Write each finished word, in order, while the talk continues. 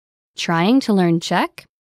Trying to learn Czech?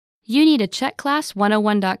 You need a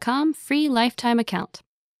CzechClass101.com free lifetime account.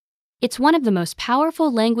 It's one of the most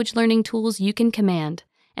powerful language learning tools you can command,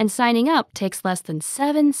 and signing up takes less than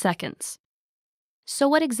 7 seconds. So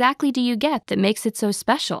what exactly do you get that makes it so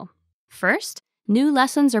special? First, new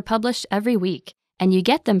lessons are published every week, and you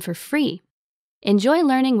get them for free. Enjoy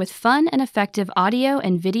learning with fun and effective audio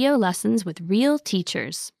and video lessons with real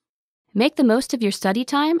teachers. Make the most of your study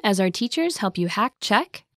time as our teachers help you hack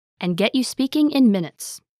Czech and get you speaking in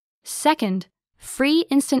minutes. Second, free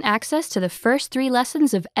instant access to the first 3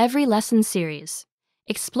 lessons of every lesson series.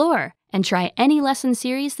 Explore and try any lesson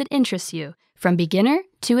series that interests you, from beginner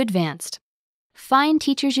to advanced. Find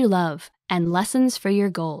teachers you love and lessons for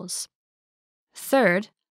your goals. Third,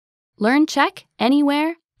 learn Czech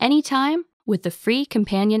anywhere, anytime with the free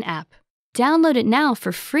companion app. Download it now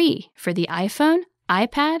for free for the iPhone,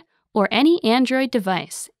 iPad, or any Android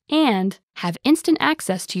device, and have instant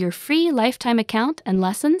access to your free lifetime account and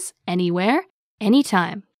lessons anywhere,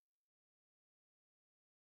 anytime.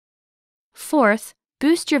 Fourth,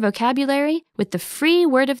 boost your vocabulary with the free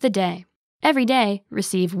word of the day. Every day,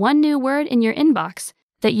 receive 1 new word in your inbox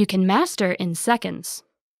that you can master in seconds.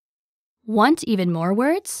 Want even more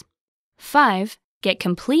words? 5. Get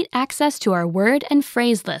complete access to our word and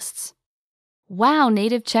phrase lists. Wow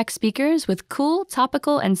native Czech speakers with cool,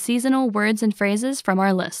 topical, and seasonal words and phrases from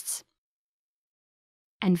our lists.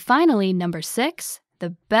 And finally, number 6,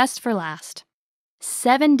 the best for last.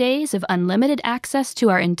 7 days of unlimited access to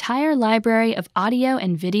our entire library of audio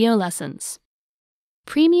and video lessons.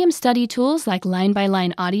 Premium study tools like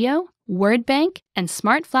line-by-line audio, word bank, and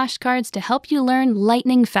smart flashcards to help you learn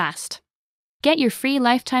lightning fast. Get your free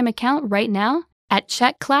lifetime account right now at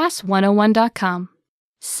CzechClass101.com.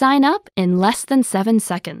 Sign up in less than 7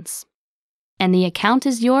 seconds. And the account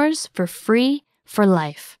is yours for free for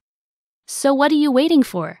life. So what are you waiting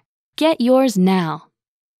for? Get yours now.